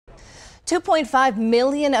2.5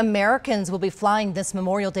 million Americans will be flying this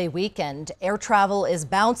Memorial Day weekend. Air travel is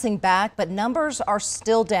bouncing back, but numbers are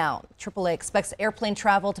still down. AAA expects airplane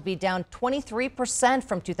travel to be down 23%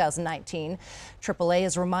 from 2019. AAA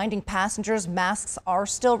is reminding passengers masks are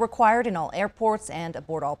still required in all airports and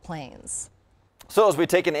aboard all planes. So as we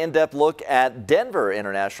take an in-depth look at Denver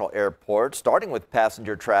International Airport, starting with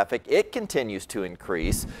passenger traffic, it continues to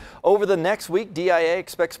increase. Over the next week, DIA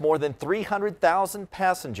expects more than 300,000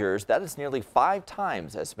 passengers. That is nearly 5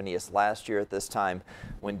 times as many as last year at this time,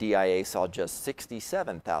 when DIA saw just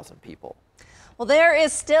 67,000 people. Well, there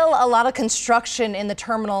is still a lot of construction in the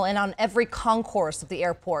terminal and on every concourse of the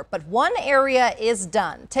airport, but one area is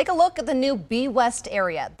done. Take a look at the new B West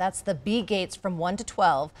area. That's the B gates from 1 to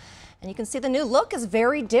 12. And you can see the new look is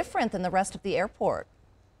very different than the rest of the airport.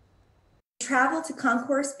 Travel to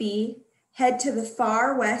Concourse B, head to the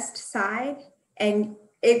far west side, and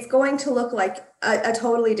it's going to look like a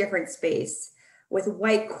totally different space with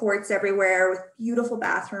white quartz everywhere, with beautiful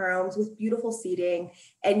bathrooms, with beautiful seating,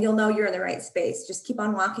 and you'll know you're in the right space. Just keep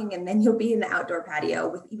on walking and then you'll be in the outdoor patio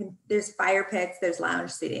with there's fire pits, there's lounge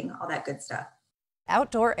seating, all that good stuff.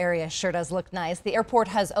 Outdoor area sure does look nice. The airport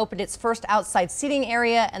has opened its first outside seating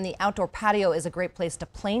area, and the outdoor patio is a great place to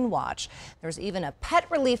plane watch. There's even a pet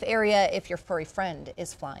relief area if your furry friend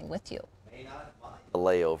is flying with you. A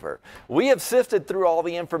layover. We have sifted through all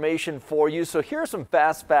the information for you, so here are some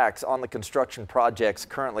fast facts on the construction projects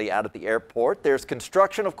currently out at the airport. There's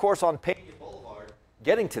construction, of course, on Pena Boulevard,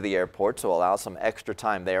 getting to the airport, so allow some extra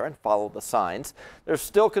time there and follow the signs. There's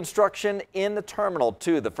still construction in the terminal,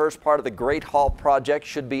 too. The first part of the Great Hall project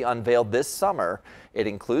should be unveiled this summer. It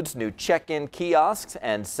includes new check-in kiosks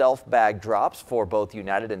and self-bag drops for both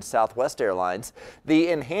United and Southwest Airlines. The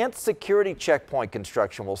enhanced security checkpoint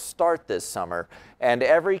construction will start this summer, and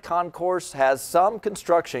every concourse has some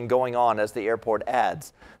construction going on as the airport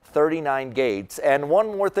adds 39 gates. And one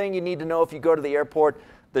more thing you need to know if you go to the airport: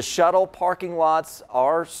 the shuttle parking lots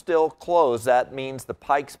are still closed. That means the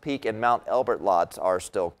Pikes Peak and Mount Elbert lots are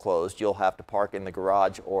still closed. You'll have to park in the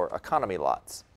garage or economy lots.